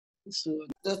So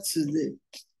that's today.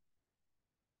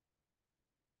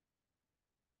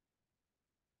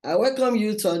 I welcome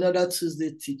you to another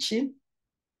Tuesday teaching.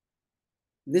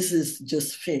 This is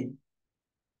Josephine,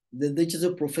 the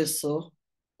digital professor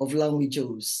of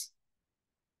languages.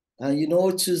 And you know,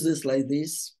 Tuesdays like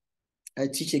this, I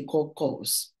teach a core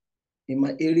course in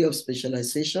my area of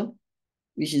specialization,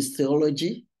 which is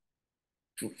theology,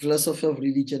 philosophy of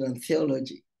religion, and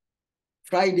theology.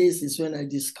 Fridays is when I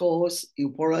discuss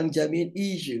important germane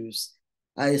issues.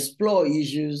 I explore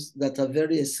issues that are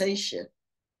very essential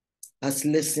as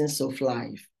lessons of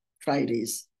life.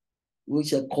 Fridays,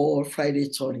 which are called Friday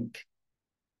Tonic.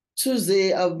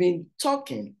 Tuesday, I've been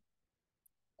talking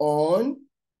on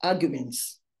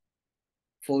arguments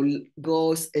for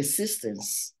God's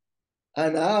existence.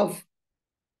 And I've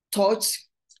taught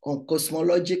on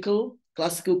classical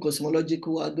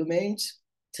cosmological arguments,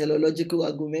 teleological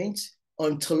arguments,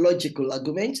 ontological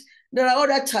arguments. There are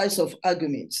other types of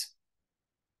arguments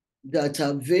that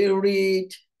are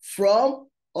varied from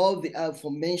all the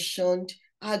aforementioned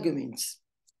arguments.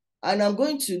 And I'm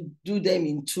going to do them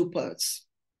in two parts.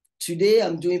 Today,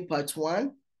 I'm doing part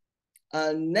one,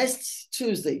 and next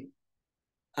Tuesday,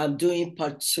 I'm doing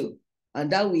part two.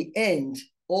 And that will end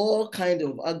all kinds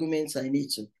of arguments I need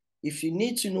to. If you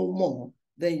need to know more,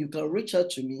 then you can reach out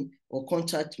to me or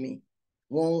contact me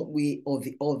one way or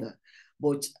the other.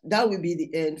 But that will be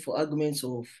the end for arguments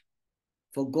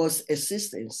for God's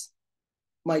existence.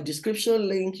 My description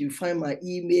link, you find my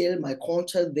email, my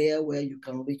contact there where you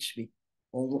can reach me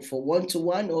for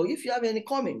one-to-one, or if you have any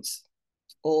comments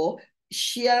or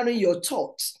sharing your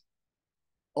thoughts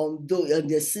on the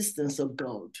existence of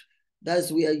God.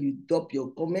 That's where you drop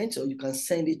your comments, or you can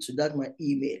send it to my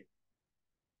email.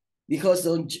 Because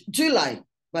on July,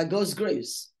 by God's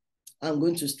grace, I'm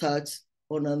going to start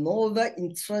on another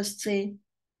interesting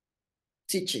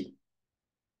teaching.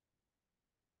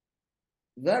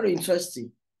 Very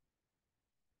interesting.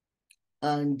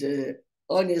 And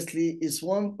honestly, it's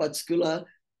one particular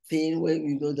thing when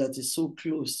you know that is so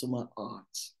close to my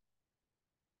heart.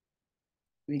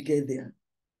 We get there.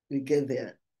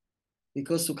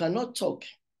 Because you cannot talk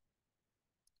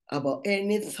about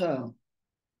any term,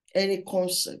 any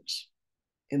concept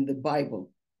in the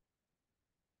Bible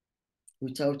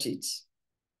without it.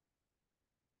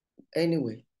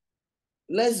 Anyway,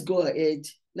 let's go ahead.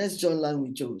 Let's join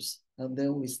languages, and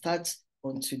then we start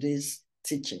on today's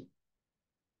teaching.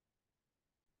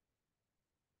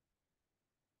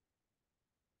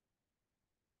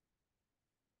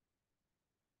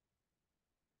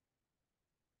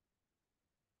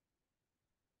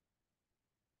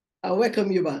 I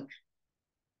welcome you back.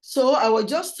 So I was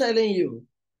just telling you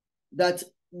that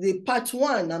the part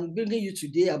one I'm bringing you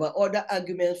today about other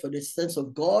arguments for the existence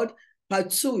of God.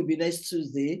 Part two will be next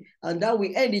Tuesday, and that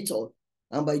we end it all.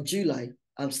 And by July,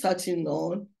 I'm starting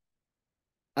on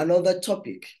another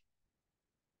topic,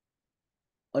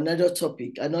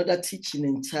 another teaching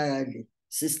entirely,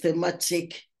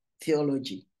 systematic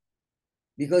theology.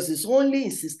 Because it's only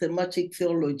in systematic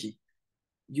theology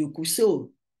you could say,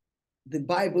 oh, the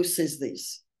Bible says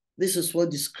this. This is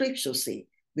what the scriptures say.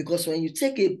 Because when you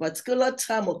take a particular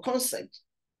term or concept,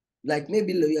 like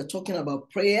maybe you're talking about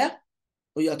prayer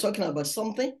or you're talking about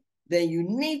something, then you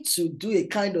need to do a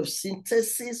kind of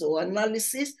synthesis or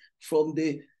analysis from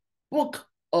the book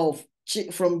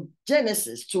from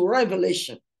Genesis to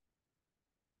Revelation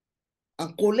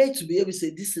and collate to be able to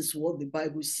say, this is what the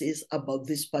Bible says about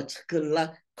this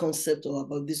particular concept or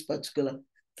about this particular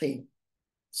thing.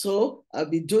 So I'll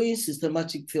be doing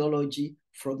systematic theology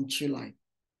from July.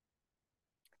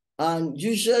 And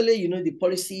usually, the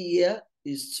policy here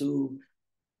is to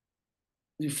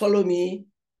follow me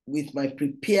with my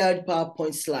prepared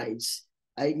PowerPoint slides.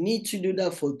 I need to do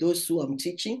that for those who I'm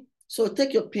teaching. So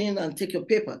take your pen and take your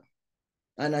paper.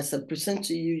 And as I present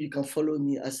to you, you can follow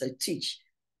me as I teach.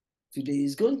 Today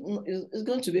is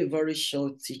going to be a very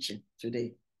short teaching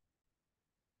today.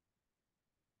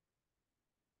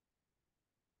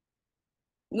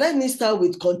 Let me start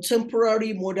with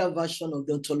contemporary modern version of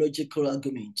the ontological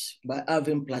argument by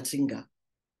Alvin Plantinga.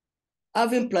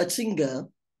 Alvin Plantinga,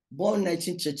 born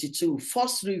 1932,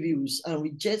 first reviews and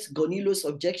rejects Gonillo's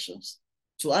objections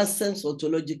to Anselm's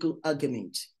ontological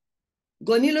argument.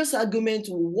 Gonillo's argument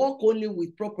will work only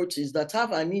with properties that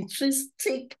have an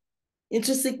intrinsic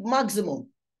maximum,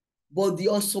 but the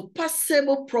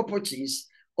unsurpassable properties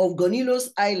of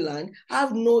Gonillo's island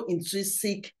have no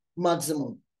intrinsic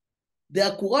maximum. There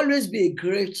could always be a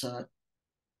greater.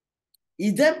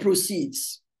 He then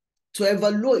proceeds to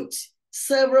evaluate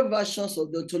several versions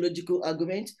of the ontological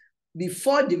argument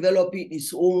before developing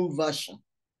his own version.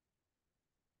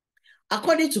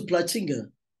 According to Plantinga,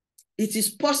 it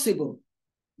is possible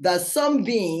that some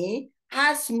being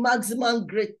has maximum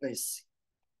greatness.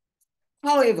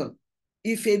 However,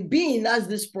 if a being has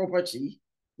this property,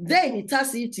 then it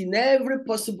has it in every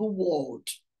possible world.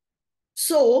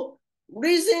 So,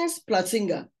 reasons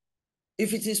Platinga,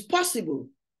 if it is possible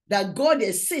that God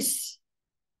exists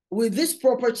with this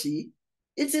property,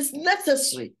 it is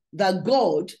necessary that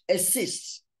God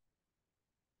exists.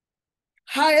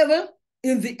 However,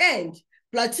 in the end,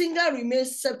 Platinga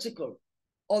remains skeptical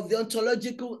of the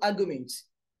ontological argument,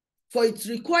 for it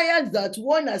requires that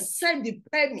one accept the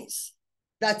premise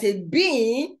that a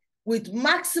being with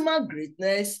maximal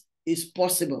greatness is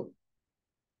possible.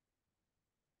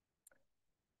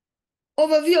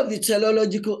 Overview of the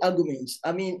teleological arguments.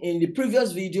 I mean, in the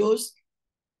previous videos,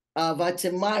 I've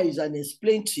itemized and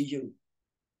explained to you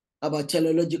about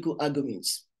teleological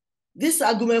arguments. This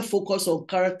argument focuses on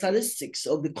characteristics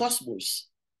of the cosmos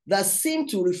that seem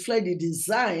to reflect the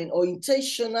design or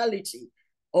intentionality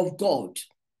of God,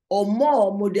 or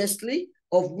more modestly,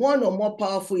 of one or more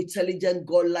powerful, intelligent,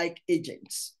 godlike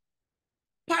agents.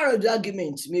 Part of the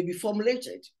argument may be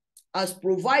formulated as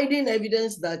providing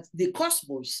evidence that the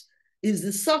cosmos is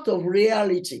the sort of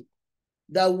reality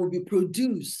that will be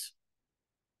produced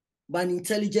by an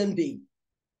intelligent being,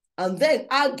 and then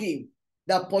argue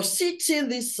that positing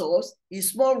this source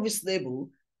is more reasonable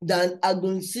than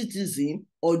agnosticism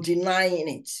or denying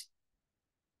it.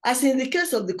 As in the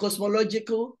case of the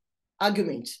cosmological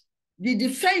argument, the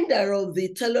defender of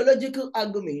the teleological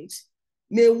argument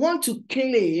may want to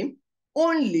claim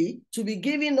only to be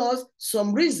giving us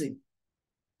some reason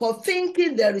for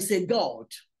thinking there is a God.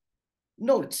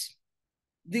 Note,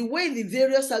 the way the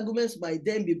various arguments might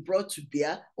then be brought to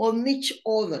bear on each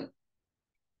other.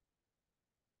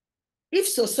 If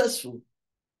successful,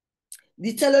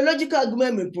 the teleological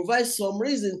argument may provide some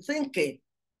reason thinking.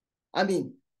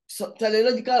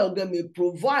 Teleological argument may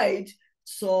provide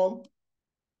some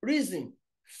reason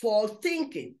for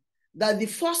thinking that the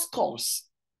first cause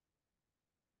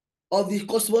of the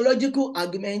cosmological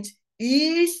argument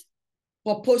is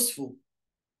purposeful,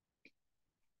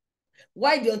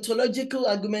 while the ontological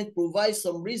argument provides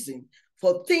some reason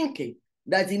for thinking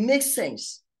that it makes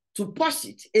sense to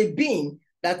posit a being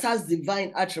that has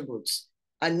divine attributes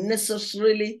and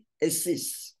necessarily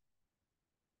exists.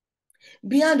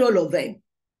 Beyond all of them,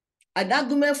 an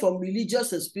argument from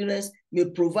religious experience may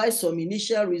provide some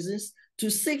initial reasons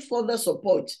to seek further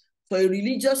support for a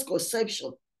religious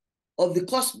conception of the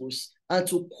cosmos and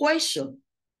to question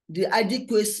the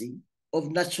adequacy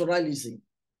of naturalism.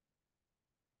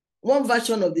 One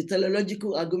version of the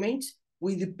teleological argument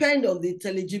will depend on the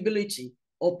intelligibility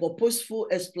of purposeful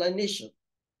explanation.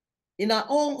 In our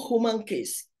own human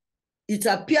case, it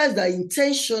appears that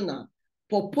intentional,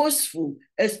 purposeful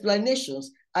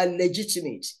explanations are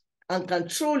legitimate and can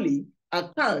truly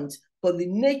account for the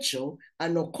nature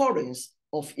and occurrence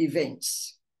of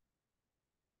events.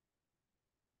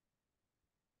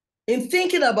 In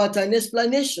thinking about an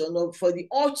explanation for the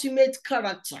ultimate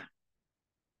character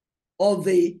of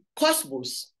the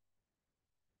cosmos,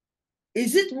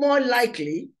 is it more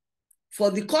likely for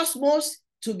the cosmos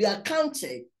to be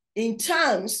accounted in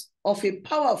terms of a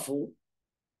powerful,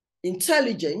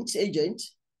 intelligent agent,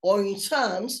 or in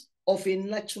terms of a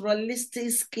naturalistic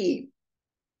scheme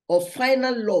of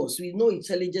final laws with no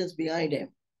intelligence behind them?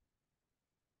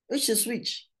 Which is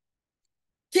which?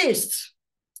 Taste.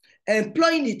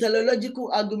 Employing the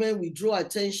teleological argument, we draw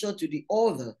attention to the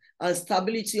order and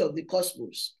stability of the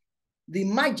cosmos, the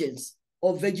emergence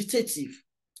of vegetative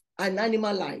and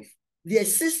animal life, the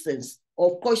existence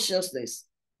of consciousness,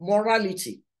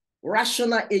 morality,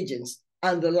 rational agents,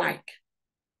 and the like,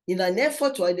 in an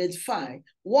effort to identify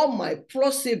what might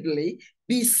plausibly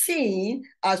be seen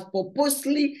as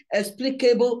purposely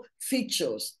explicable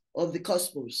features of the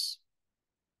cosmos.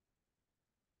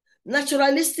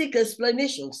 Naturalistic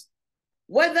explanations,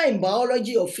 whether in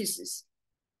biology or physics,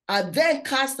 are then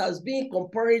cast as being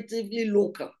comparatively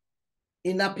local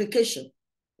in application,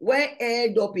 when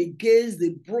aired up against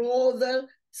the broader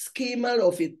schema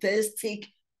of a theistic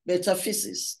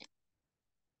metaphysics.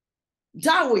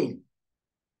 Darwinian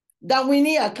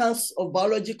accounts of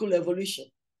biological evolution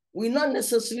will not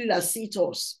necessarily assist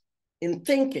us in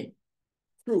thinking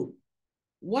through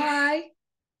why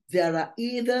there are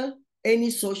either any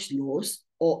such laws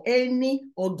or any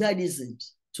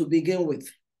organisms to begin with.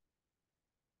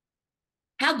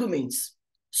 Arguments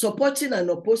supporting and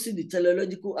opposing the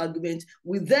teleological argument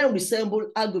will then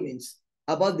resemble arguments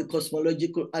about the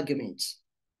cosmological argument.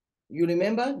 You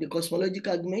remember the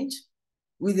cosmological argument?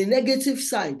 With the negative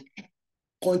side,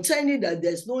 contending that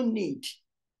there's no need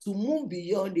to move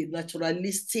beyond the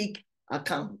naturalistic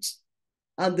account.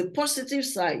 and the positive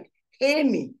side,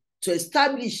 aiming to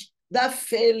establish that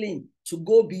failing to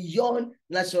go beyond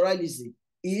naturalism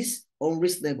is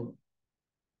unreasonable.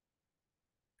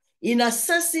 In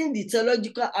assessing the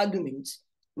theological argument,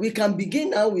 we can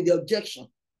begin now with the objection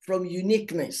from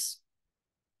uniqueness.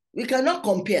 We cannot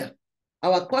compare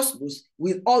our cosmos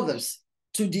with others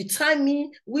to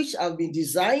determine which have been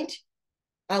designed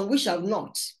and which have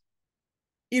not.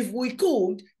 If we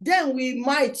could, then we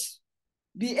might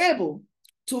be able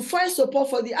to find support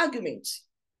for the argument.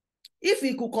 If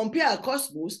we could compare our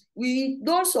cosmos with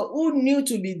those who knew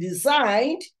to be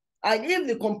designed, and if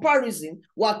the comparison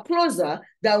were closer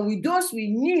than with those we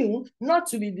knew not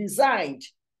to be designed,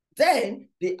 then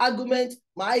the argument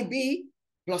might be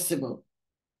plausible.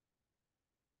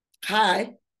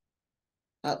 I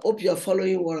hope you're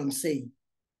following what I'm saying.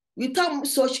 Without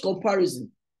such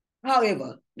comparison,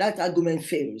 however, that argument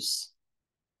fails.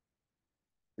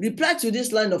 Reply to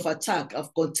this line of attack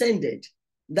have contended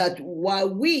that were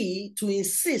we to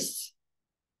insist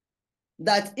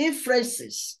that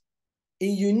inferences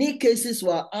in unique cases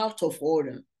were out of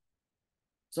order,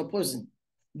 supposing,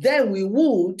 then we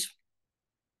would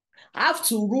have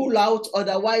to rule out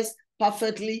otherwise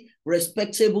perfectly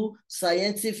respectable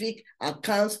scientific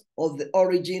accounts of the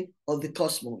origin of the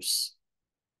cosmos.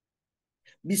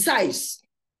 Besides,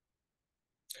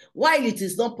 while it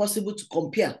is not possible to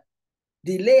compare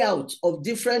the layout of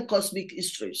different cosmic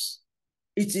histories,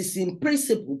 it is in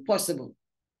principle possible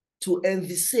to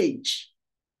envisage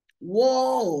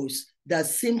worlds that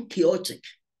seem chaotic,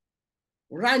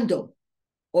 random,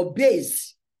 or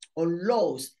based on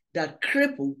laws that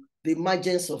cripple the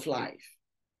emergence of life.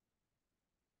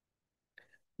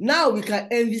 Now we can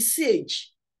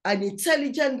envisage an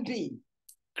intelligent being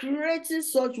creating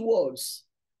such worlds,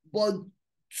 but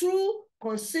through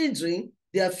considering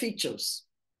their features,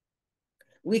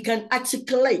 we can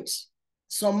articulate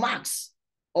some marks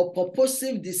of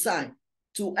purposive design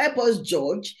to help us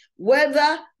judge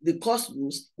whether the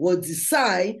cosmos was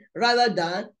designed rather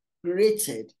than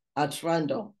created at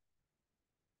random.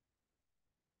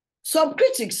 Some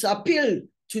critics appeal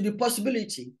to the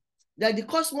possibility that the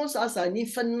cosmos has an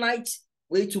infinite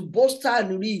way to bolster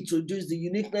and reintroduce the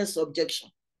uniqueness objection.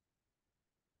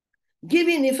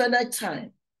 Given infinite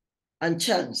time and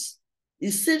chance,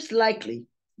 it seems likely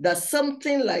that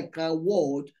something like a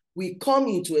world will come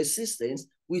into existence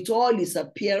with all its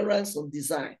appearance of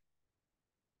design.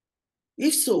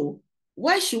 If so,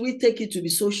 why should we take it to be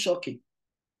so shocking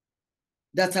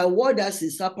that a world has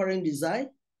its apparent design?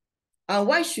 And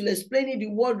why should explaining the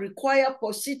world require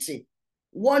positing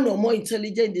one or more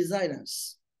intelligent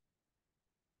designers?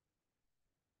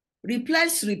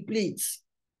 Replies replete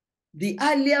the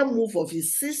earlier move of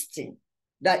insisting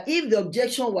that if the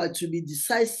objection were to be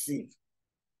decisive,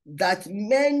 that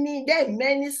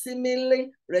many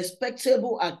seemingly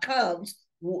respectable accounts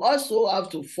will also have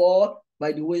to fall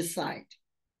by the wayside.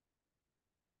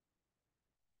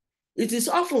 It is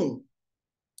often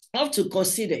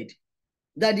considered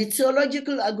that the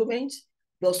theological argument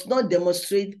does not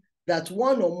demonstrate that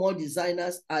one or more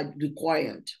designers are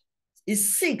required. It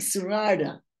seeks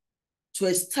rather to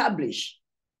establish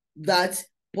that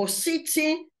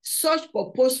positing such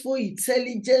purposeful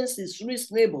intelligence is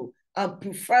reasonable and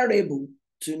preferable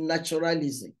to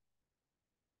naturalism.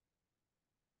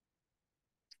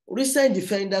 Recent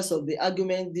defenders of the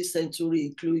argument this century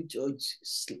include George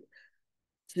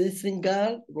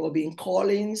Schlesinger, Robin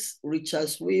Collins, Richard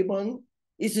Swaban.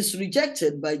 It is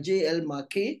rejected by J.L.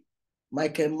 Mackay,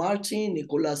 Michael Martin,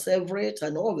 Nicholas Everett,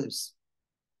 and others.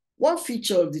 One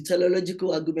feature of the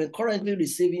teleological argument currently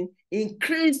receiving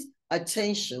increased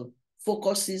attention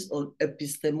focuses on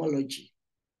epistemology.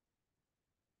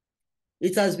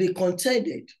 It has been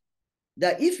contended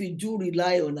that if we do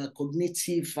rely on our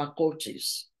cognitive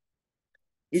faculties,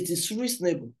 it is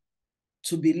reasonable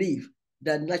to believe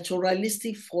that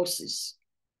naturalistic forces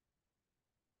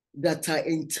that are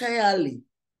entirely,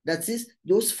 that is,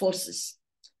 those forces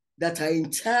that are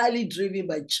entirely driven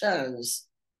by chance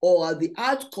or are the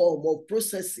outcome of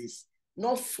processes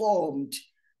not formed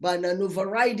by an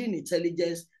overriding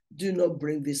intelligence do not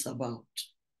bring this about.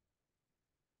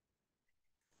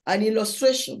 An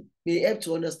illustration may help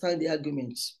to understand the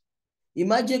arguments.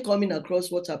 Imagine coming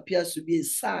across what appears to be a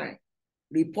sign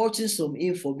reporting some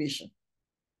information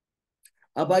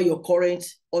about your current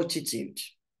altitude,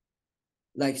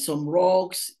 like some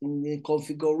rocks in the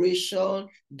configuration,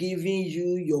 giving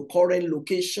you your current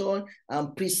location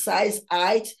and precise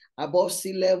height above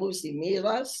sea levels in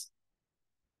meters.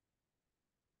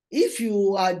 If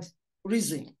you had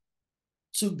reason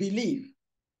to believe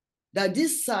that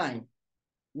this sign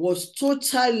was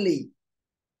totally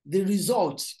the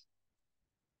result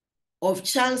of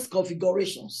chance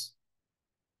configurations.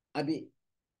 I mean,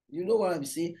 you know what I'm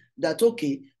saying? That,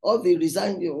 okay, all the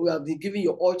design we have been giving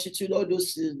your altitude, all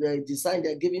those design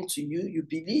they're giving to you, you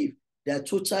believe they're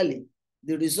totally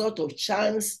the result of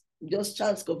chance, just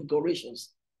chance configurations.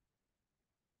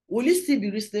 Will you still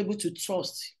be reasonable to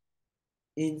trust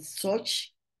in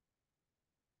such?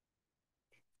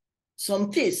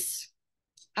 Some things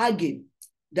argue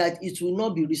that it will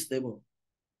not be reasonable,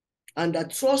 and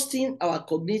that trusting our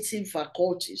cognitive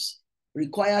faculties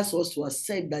requires us to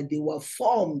accept that they were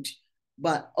formed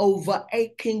by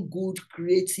overarching good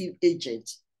creative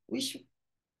agents, which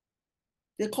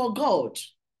they call God.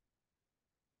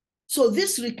 So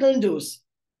this rekindles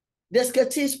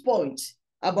Descartes' point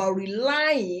about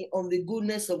relying on the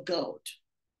goodness of God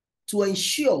to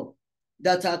ensure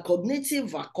that our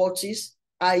cognitive faculties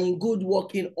are in good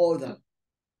working order.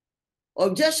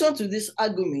 Objection to this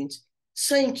argument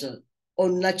center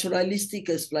on naturalistic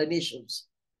explanations,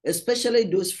 especially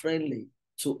those friendly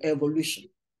to evolution.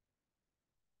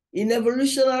 In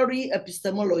evolutionary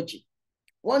epistemology,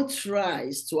 one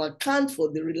tries to account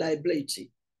for the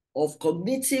reliability of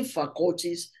cognitive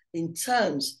faculties in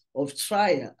terms of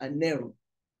trial and error,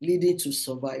 leading to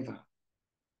survival.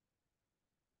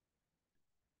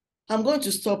 I'm going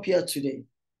to stop here today,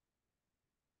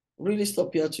 really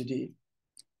stop here today,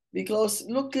 because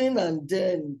looking and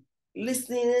then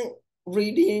listening,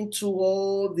 reading through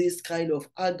all these kind of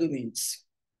arguments,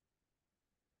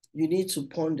 you need to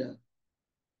ponder.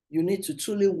 You need to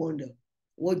truly wonder,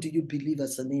 what do you believe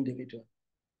as an individual?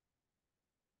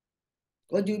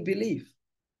 What do you believe?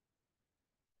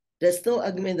 There's no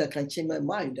argument that can change my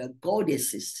mind that God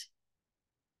exists,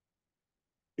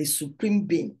 a supreme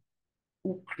being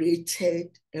who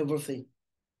created everything.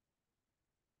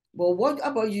 But what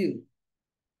about you?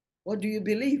 What do you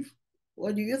believe?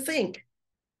 What do you think?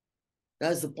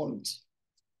 That's the point.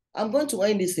 I'm going to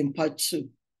end this in part 2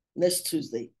 next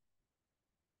Tuesday.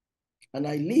 And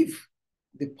I leave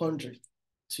the pondering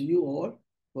to you all.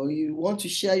 Or you want to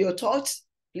share your thoughts,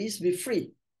 please be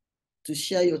free to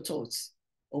share your thoughts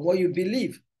on what you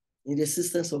believe in the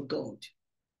existence of God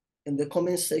in the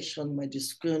comment section, my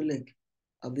description link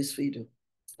of this video.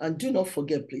 And do not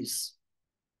forget, please,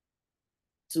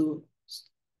 to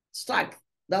strike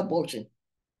that button,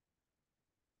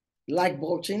 like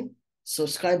button,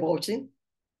 subscribe button,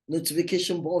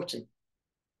 notification button,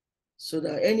 so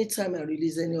that anytime I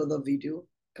release any other video,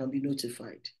 can be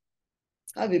notified.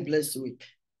 Have a blessed week.